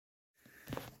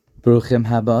Bruchim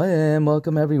habaim.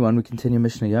 Welcome everyone. We continue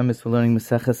Mishna Yomis. We're learning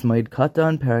Maseches Moed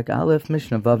Katan, Perek Aleph,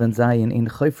 Mishna Vav and Zayin in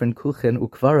Chayfrin Kuchen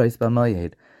uKvaros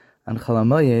b'Moed. On Chol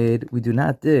Moed, we do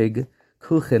not dig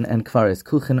Kuchen and Kvaros.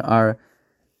 Kuchen are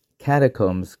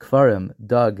catacombs, Kvarim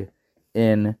dug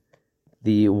in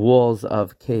the walls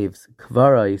of caves.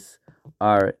 Kvaros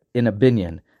are in a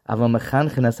binyan. Aval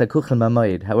mechanchen as Kuchen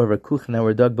b'Moed. However, Kuchen that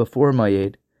were dug before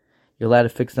Moed, you're allowed to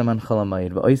fix them on Chol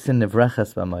Moed. V'oisin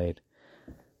nivreches b'Moed.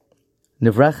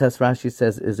 Nivreches, Rashi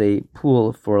says, is a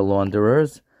pool for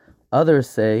launderers. Others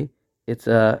say it's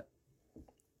a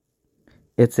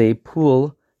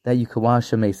pool that you can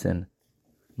wash a mace in.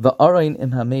 Va'arain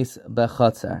im hames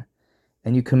bechatzar,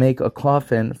 and you can make a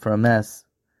coffin for a mess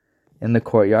in the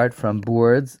courtyard from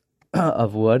boards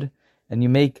of wood, and you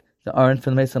make the aron for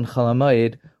the mace on Chol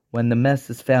Moed when the mess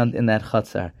is found in that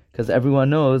chatzar, because everyone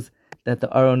knows that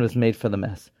the aron was made for the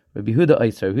mess. Rabbi Huda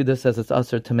Eiser, Huda says it's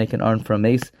usher to make an aron for a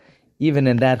mace, even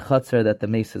in that chutzar that the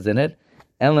mace is in it,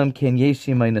 elam ken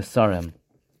yeshi nasarim,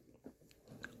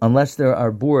 unless there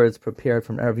are boards prepared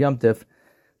from Erev Yom Tif,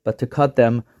 but to cut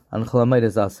them on Chol Moed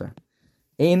is asur.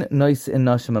 Ein nois in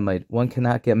nashim amayid, one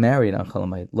cannot get married on Chol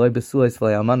Moed. Loy besulas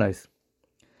v'loy almanos,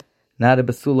 not a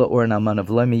besula or an almana.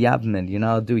 V'loy miyabmin, you're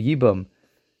not do yibum.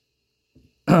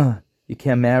 You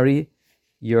can't marry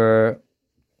the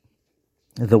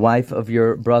wife of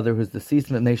your brother who's deceased.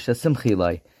 Meisha simchi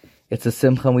lai. It's a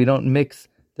simcha, and we don't mix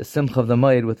the simcha of the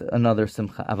Moed with another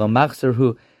simcha. Aval machzer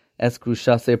hu es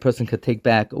grusha, say a person could take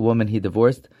back a woman he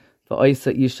divorced.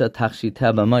 Va'oisa isha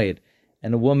tachshita b'Moed,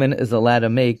 and a woman is allowed to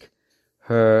make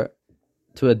her,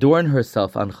 to adorn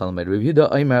herself on Chol Moed. Rabbi Yehuda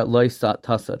Omer loy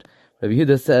tasad. Rabbi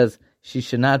Yehuda says she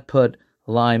should not put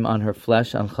lime on her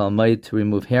flesh on Chol Moed to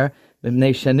remove hair,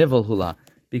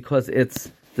 because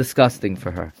it's disgusting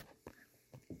for her.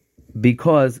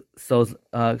 Because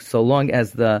so long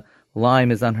as the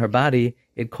lime is on her body,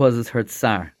 it causes her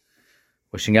tsar.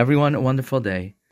 Wishing everyone a wonderful day.